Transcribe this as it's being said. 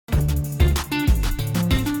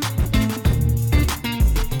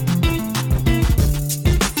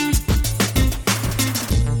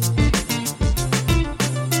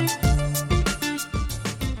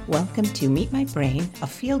welcome to Meet My Brain, a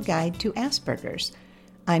field guide to Asperger's.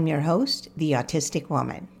 I'm your host, The Autistic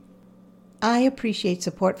Woman. I appreciate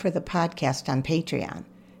support for the podcast on Patreon.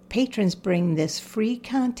 Patrons bring this free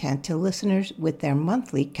content to listeners with their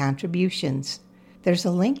monthly contributions. There's a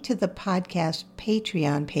link to the podcast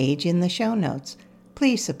Patreon page in the show notes.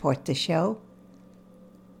 Please support the show.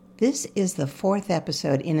 This is the fourth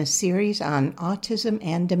episode in a series on autism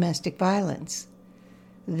and domestic violence.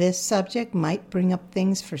 This subject might bring up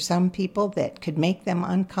things for some people that could make them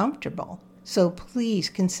uncomfortable, so please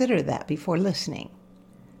consider that before listening.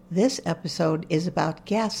 This episode is about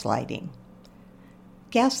gaslighting.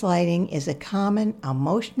 Gaslighting is a common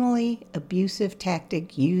emotionally abusive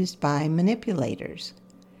tactic used by manipulators.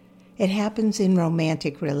 It happens in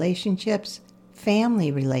romantic relationships,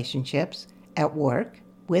 family relationships, at work,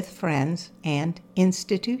 with friends, and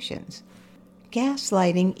institutions.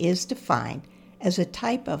 Gaslighting is defined as a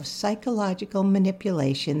type of psychological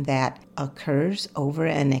manipulation that occurs over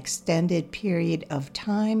an extended period of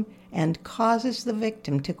time and causes the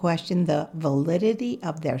victim to question the validity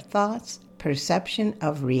of their thoughts, perception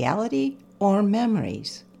of reality, or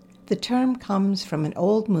memories. The term comes from an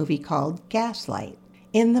old movie called Gaslight.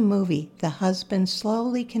 In the movie, the husband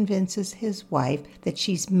slowly convinces his wife that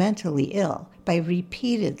she's mentally ill by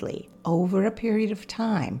repeatedly, over a period of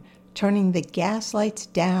time, turning the gas lights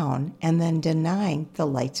down and then denying the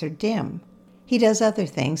lights are dim. He does other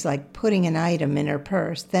things like putting an item in her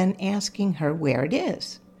purse, then asking her where it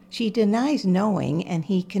is. She denies knowing, and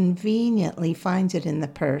he conveniently finds it in the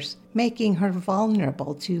purse, making her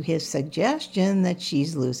vulnerable to his suggestion that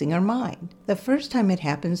she's losing her mind. The first time it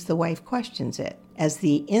happens, the wife questions it. As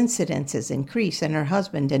the incidences increase and her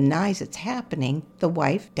husband denies it's happening, the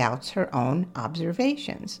wife doubts her own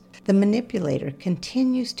observations. The manipulator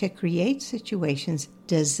continues to create situations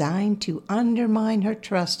designed to undermine her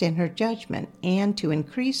trust in her judgment and to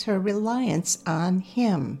increase her reliance on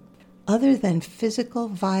him. Other than physical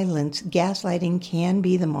violence, gaslighting can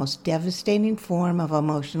be the most devastating form of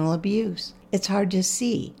emotional abuse. It's hard to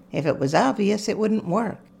see. If it was obvious, it wouldn't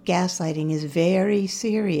work. Gaslighting is very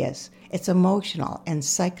serious. It's emotional and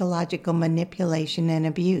psychological manipulation and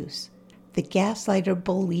abuse. The gaslighter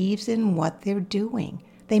believes in what they're doing.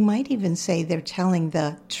 They might even say they're telling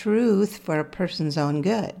the truth for a person's own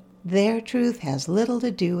good. Their truth has little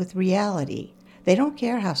to do with reality. They don't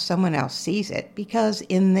care how someone else sees it because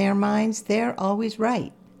in their minds they're always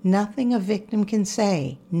right. Nothing a victim can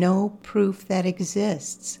say, no proof that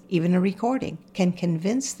exists, even a recording, can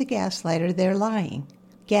convince the gaslighter they're lying.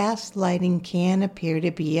 Gaslighting can appear to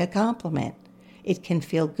be a compliment. It can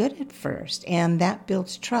feel good at first, and that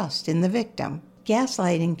builds trust in the victim.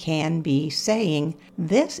 Gaslighting can be saying,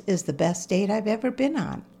 "This is the best date I've ever been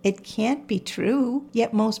on." It can't be true,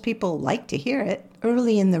 yet most people like to hear it.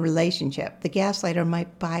 Early in the relationship, the gaslighter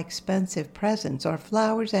might buy expensive presents or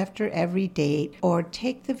flowers after every date or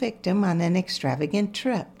take the victim on an extravagant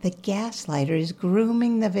trip. The gaslighter is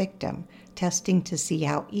grooming the victim, testing to see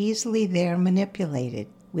how easily they're manipulated.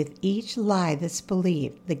 With each lie that's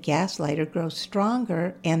believed, the gaslighter grows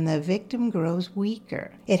stronger and the victim grows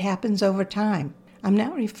weaker. It happens over time. I'm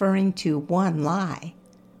not referring to one lie.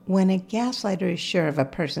 When a gaslighter is sure of a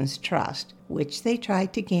person's trust, which they try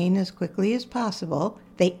to gain as quickly as possible,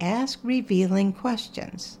 they ask revealing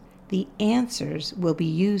questions. The answers will be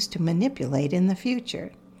used to manipulate in the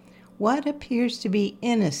future. What appears to be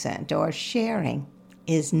innocent or sharing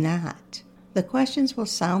is not. The questions will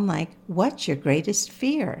sound like, "What's your greatest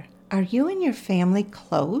fear? Are you and your family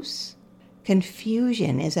close?"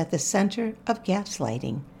 Confusion is at the center of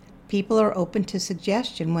gaslighting. People are open to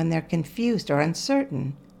suggestion when they're confused or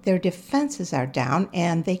uncertain. Their defenses are down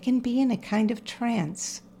and they can be in a kind of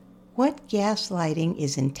trance. What gaslighting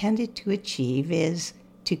is intended to achieve is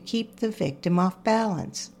to keep the victim off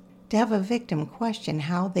balance, to have a victim question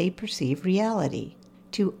how they perceive reality,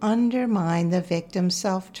 to undermine the victim's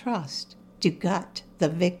self-trust, to gut the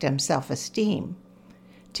victim's self-esteem,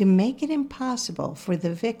 to make it impossible for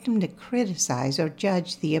the victim to criticize or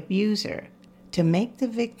judge the abuser, to make the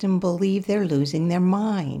victim believe they're losing their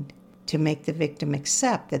mind, to make the victim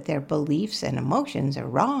accept that their beliefs and emotions are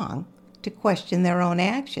wrong, to question their own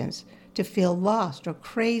actions, to feel lost or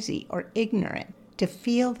crazy or ignorant, to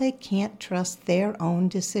feel they can't trust their own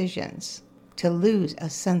decisions, to lose a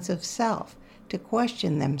sense of self, to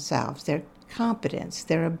question themselves, their competence,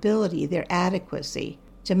 their ability, their adequacy,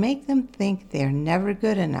 to make them think they're never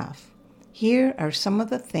good enough. Here are some of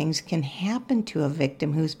the things can happen to a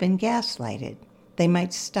victim who's been gaslighted. They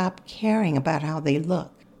might stop caring about how they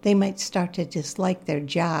look. They might start to dislike their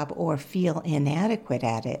job or feel inadequate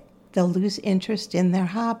at it. They'll lose interest in their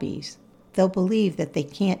hobbies. They'll believe that they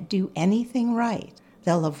can't do anything right.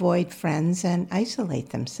 They'll avoid friends and isolate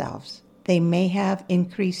themselves. They may have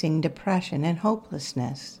increasing depression and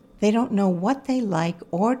hopelessness. They don't know what they like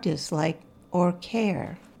or dislike or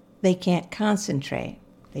care. They can't concentrate.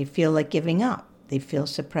 They feel like giving up. They feel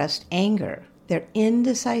suppressed anger. They're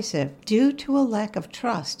indecisive due to a lack of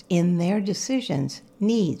trust in their decisions,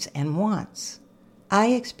 needs, and wants. I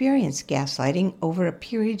experienced gaslighting over a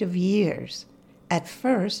period of years. At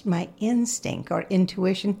first, my instinct or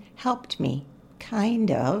intuition helped me,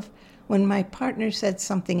 kind of. When my partner said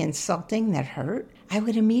something insulting that hurt, I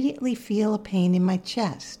would immediately feel a pain in my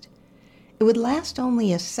chest. It would last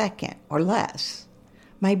only a second or less.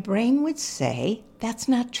 My brain would say, "That's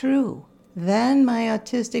not true." Then my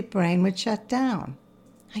autistic brain would shut down.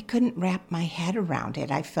 I couldn't wrap my head around it.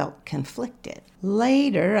 I felt conflicted.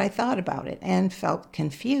 Later, I thought about it and felt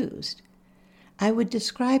confused. I would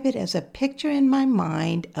describe it as a picture in my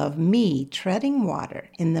mind of me treading water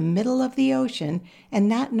in the middle of the ocean and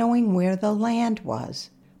not knowing where the land was.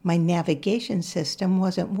 My navigation system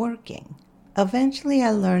wasn't working. Eventually,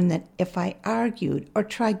 I learned that if I argued or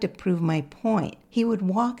tried to prove my point, he would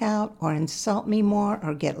walk out or insult me more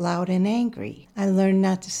or get loud and angry. I learned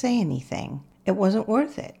not to say anything. It wasn't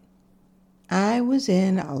worth it. I was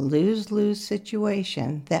in a lose-lose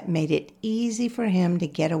situation that made it easy for him to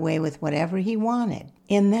get away with whatever he wanted.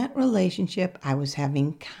 In that relationship, I was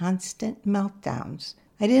having constant meltdowns.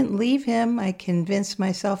 I didn't leave him. I convinced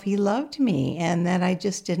myself he loved me and that I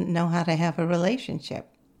just didn't know how to have a relationship.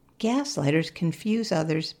 Gaslighters confuse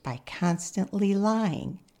others by constantly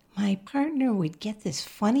lying. My partner would get this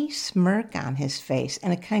funny smirk on his face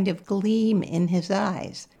and a kind of gleam in his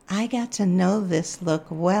eyes. I got to know this look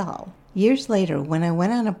well. Years later, when I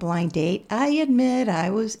went on a blind date, I admit I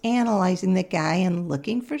was analyzing the guy and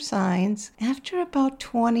looking for signs. After about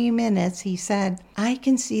 20 minutes, he said, "I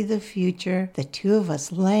can see the future, the two of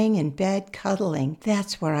us laying in bed cuddling.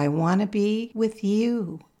 That's where I want to be, with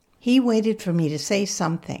you." He waited for me to say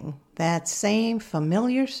something. That same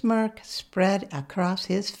familiar smirk spread across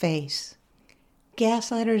his face.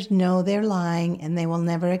 Gaslighters know they're lying and they will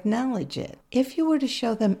never acknowledge it. If you were to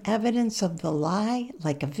show them evidence of the lie,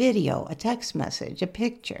 like a video, a text message, a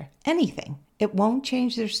picture, anything, it won't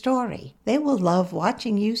change their story. They will love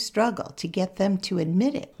watching you struggle to get them to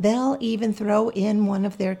admit it. They'll even throw in one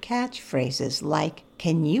of their catchphrases like,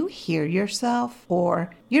 "Can you hear yourself?"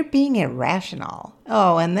 or "You're being irrational."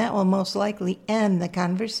 Oh, and that will most likely end the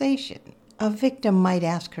conversation. A victim might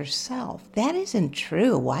ask herself, "That isn't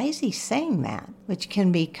true. Why is he saying that?" Which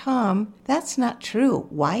can become, "That's not true.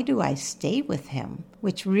 Why do I stay with him?"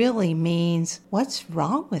 Which really means, "What's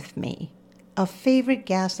wrong with me?" A favorite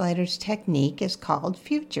gaslighter's technique is called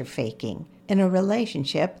future faking. In a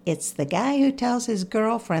relationship, it's the guy who tells his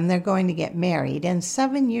girlfriend they're going to get married, and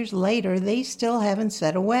 7 years later, they still haven't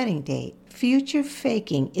set a wedding date. Future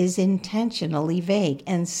faking is intentionally vague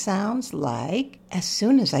and sounds like, "As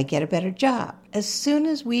soon as I get a better job, as soon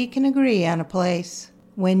as we can agree on a place,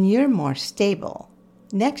 when you're more stable,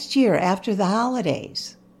 next year after the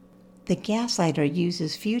holidays." The gaslighter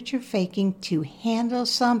uses future faking to handle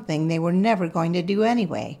something they were never going to do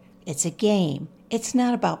anyway. It's a game. It's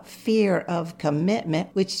not about fear of commitment,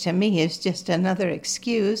 which to me is just another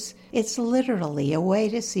excuse. It's literally a way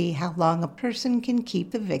to see how long a person can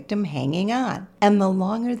keep the victim hanging on. And the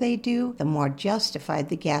longer they do, the more justified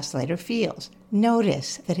the gaslighter feels.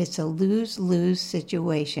 Notice that it's a lose-lose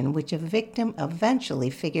situation which a victim eventually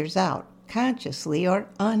figures out, consciously or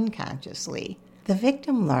unconsciously. The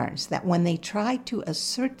victim learns that when they try to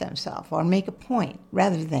assert themselves or make a point,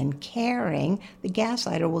 rather than caring, the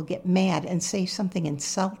gaslighter will get mad and say something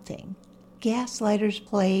insulting. Gaslighters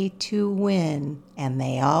play to win, and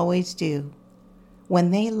they always do. When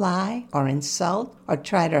they lie or insult or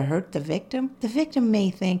try to hurt the victim may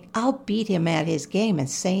think, "I'll beat him at his game and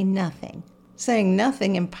say nothing." Saying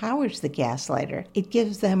nothing empowers the gaslighter. It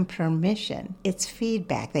gives them permission. It's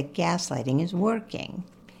feedback that gaslighting is working.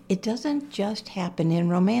 It doesn't just happen in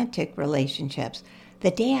romantic relationships.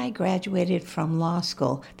 The day I graduated from law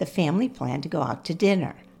school, the family planned to go out to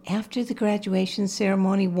dinner. After the graduation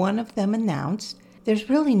ceremony, one of them announced, "There's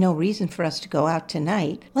really no reason for us to go out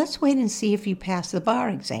tonight. Let's wait and see if you pass the bar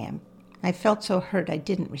exam." I felt so hurt I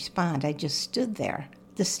didn't respond. I just stood there.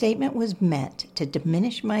 The statement was meant to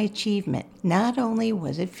diminish my achievement. Not only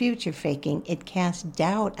was it future faking, it cast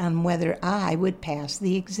doubt on whether I would pass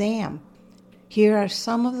the exam. Here are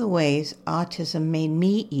some of the ways autism made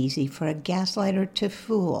me easy for a gaslighter to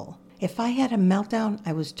fool. If I had a meltdown,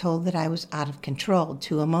 I was told that I was out of control,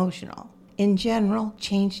 too emotional. In general,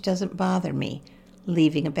 change doesn't bother me.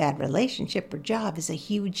 Leaving a bad relationship or job is a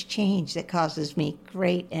huge change that causes me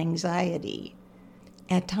great anxiety.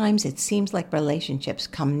 At times it seems like relationships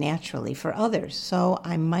come naturally for others, so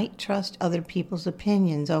I might trust other people's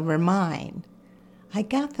opinions over mine. I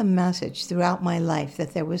got the message throughout my life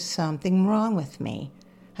that there was something wrong with me.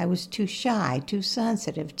 I was too shy, too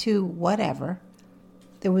sensitive, too whatever.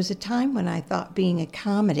 There was a time when I thought being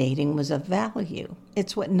accommodating was of value.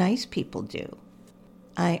 It's what nice people do.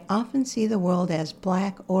 I often see the world as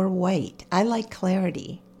black or white. I like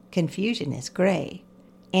clarity. Confusion is gray.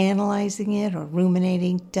 Analyzing it or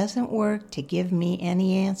ruminating doesn't work to give me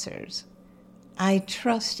any answers. I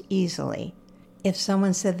trust easily. If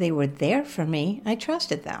someone said they were there for me, I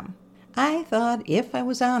trusted them. I thought if I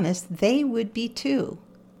was honest, they would be too.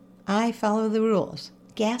 I follow the rules.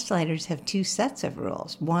 Gaslighters have two sets of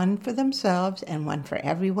rules, one for themselves and one for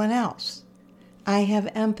everyone else. I have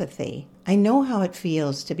empathy. I know how it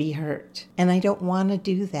feels to be hurt, and I don't want to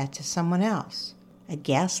do that to someone else. A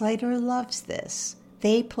gaslighter loves this.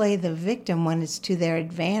 They play the victim when it's to their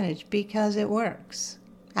advantage because it works.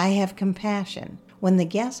 I have compassion. When the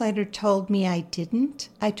gaslighter told me I didn't,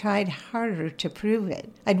 I tried harder to prove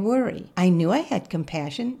it. I'd worry. I knew I had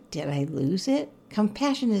compassion. Did I lose it?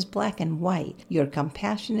 Compassion is black and white. You're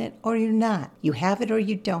compassionate or you're not. You have it or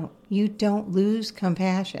you don't. You don't lose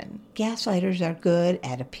compassion. Gaslighters are good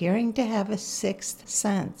at appearing to have a sixth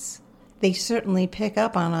sense. They certainly pick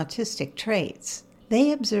up on autistic traits.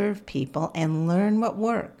 They observe people and learn what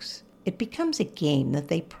works. It becomes a game that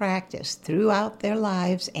they practice throughout their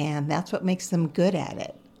lives, and that's what makes them good at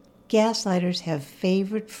it. Gaslighters have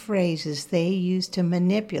favorite phrases they use to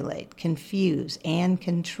manipulate, confuse, and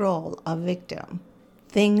control a victim.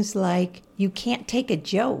 Things like, "You can't take a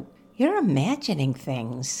joke. You're imagining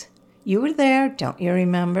things. You were there, don't you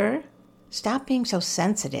remember? Stop being so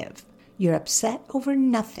sensitive. You're upset over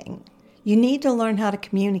nothing. You need to learn how to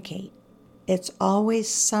communicate. It's always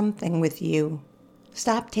something with you.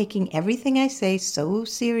 Stop taking everything I say so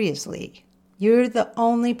seriously. You're the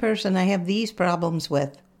only person I have these problems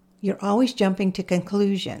with. You're always jumping to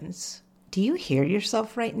conclusions. Do you hear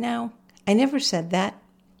yourself right now? I never said that.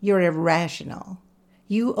 You're irrational.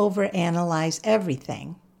 You overanalyze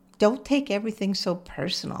everything. Don't take everything so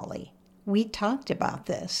personally. We talked about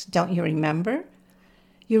this, don't you remember?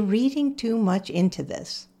 You're reading too much into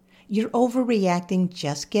this. You're overreacting,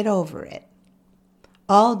 just get over it."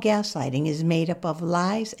 All gaslighting is made up of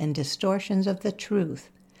lies and distortions of the truth.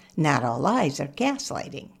 Not all lies are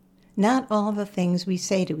gaslighting. Not all the things we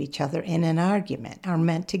say to each other in an argument are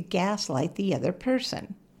meant to gaslight the other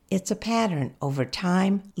person. It's a pattern over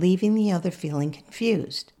time, leaving the other feeling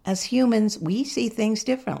confused. As humans, we see things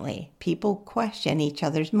differently. People question each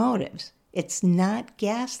other's motives. It's not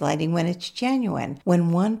gaslighting when it's genuine,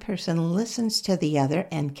 when one person listens to the other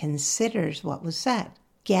and considers what was said.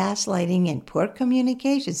 Gaslighting and poor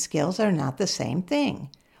communication skills are not the same thing.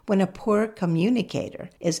 When a poor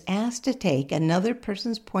communicator is asked to take another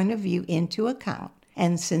person's point of view into account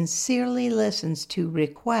and sincerely listens to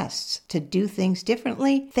requests to do things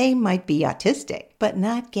differently, they might be autistic, but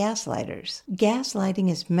not gaslighters. Gaslighting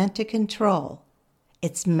is meant to control.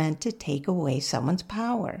 It's meant to take away someone's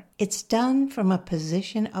power. It's done from a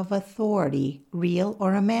position of authority, real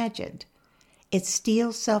or imagined. It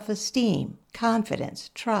steals self-esteem, confidence,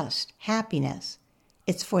 trust, happiness.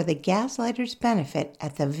 It's for the gaslighter's benefit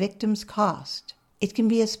at the victim's cost. It can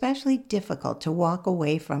be especially difficult to walk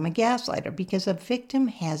away from a gaslighter because a victim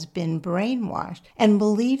has been brainwashed and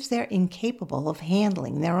believes they're incapable of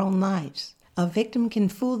handling their own lives. A victim can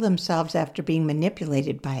fool themselves after being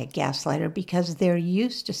manipulated by a gaslighter because they're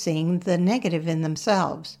used to seeing the negative in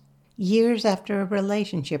themselves. Years after a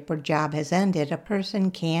relationship or job has ended, a person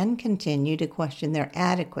can continue to question their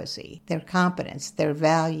adequacy, their competence, their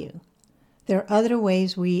value. There are other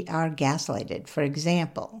ways we are gaslighted. For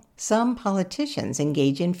example, some politicians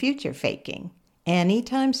engage in future faking.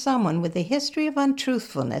 Anytime someone with a history of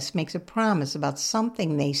untruthfulness makes a promise about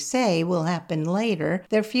something they say will happen later,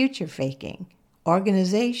 they're future faking.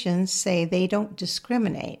 Organizations say they don't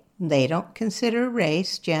discriminate. They don't consider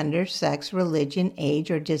race, gender, sex, religion,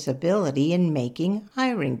 age, or disability in making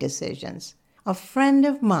hiring decisions. A friend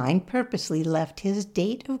of mine purposely left his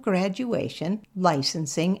date of graduation,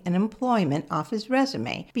 licensing, and employment off his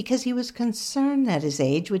resume because he was concerned that his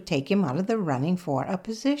age would take him out of the running for a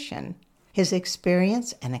position. His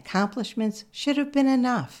experience and accomplishments should have been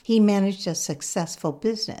enough. He managed a successful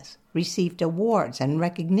business, received awards and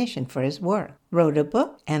recognition for his work, wrote a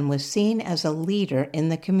book, and was seen as a leader in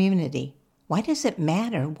the community. Why does it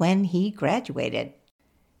matter when he graduated?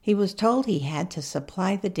 He was told he had to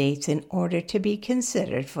supply the dates in order to be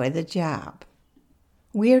considered for the job.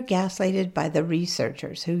 We're gaslighted by the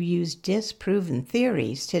researchers who use disproven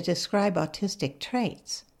theories to describe autistic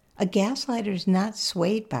traits. A gaslighter is not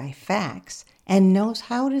swayed by facts and knows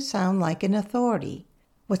how to sound like an authority.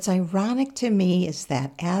 What's ironic to me is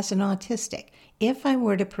that as an autistic, if I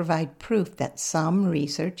were to provide proof that some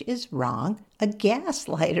research is wrong, a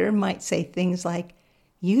gaslighter might say things like,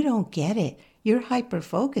 "You don't get it. You're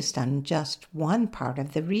hyper-focused on just one part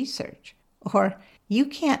of the research." Or, "You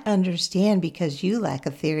can't understand because you lack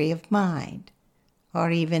a theory of mind."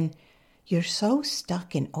 Or even, "You're so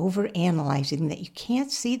stuck in overanalyzing that you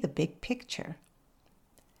can't see the big picture."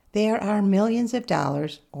 There are millions of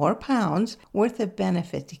dollars or pounds worth of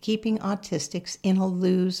benefit to keeping autistics in a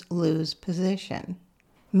lose-lose position.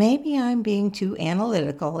 Maybe I'm being too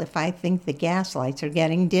analytical if I think the gaslights are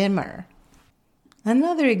getting dimmer.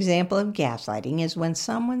 Another example of gaslighting is when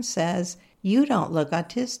someone says, "You don't look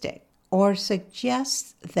autistic," or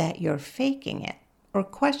suggests that you're faking it, or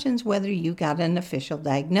questions whether you got an official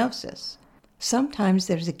diagnosis. Sometimes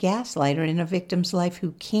there's a gaslighter in a victim's life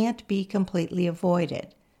who can't be completely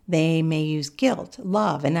avoided. They may use guilt,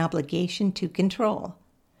 love, and obligation to control.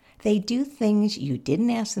 They do things you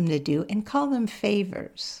didn't ask them to do and call them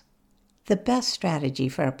favors. The best strategy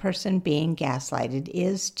for a person being gaslighted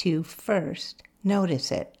is to first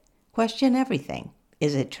notice it. Question everything.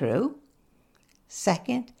 Is it true?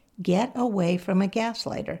 Second, get away from a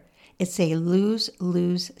gaslighter. It's a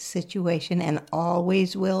lose-lose situation and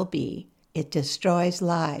always will be. It destroys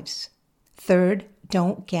lives. Third,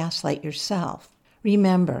 don't gaslight yourself.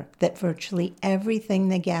 Remember that virtually everything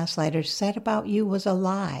the gaslighter said about you was a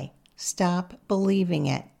lie. Stop believing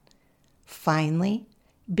it. Finally,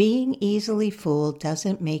 being easily fooled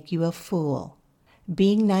doesn't make you a fool.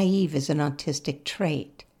 Being naive is an autistic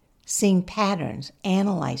trait. Seeing patterns,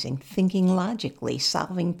 analyzing, thinking logically,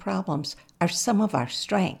 solving problems are some of our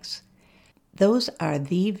strengths. Those are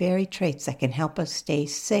the very traits that can help us stay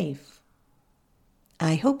safe.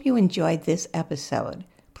 I hope you enjoyed this episode.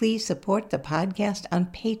 Please support the podcast on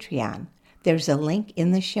Patreon. There's a link in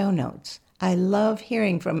the show notes. I love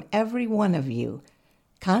hearing from every one of you.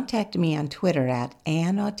 Contact me on Twitter at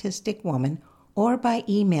 @AnAutisticWoman or by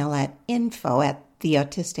email at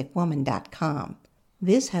info@theautisticwoman.com.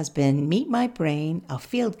 This has been Meet My Brain, a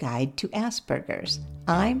field guide to Asperger's.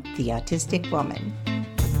 I'm the Autistic Woman.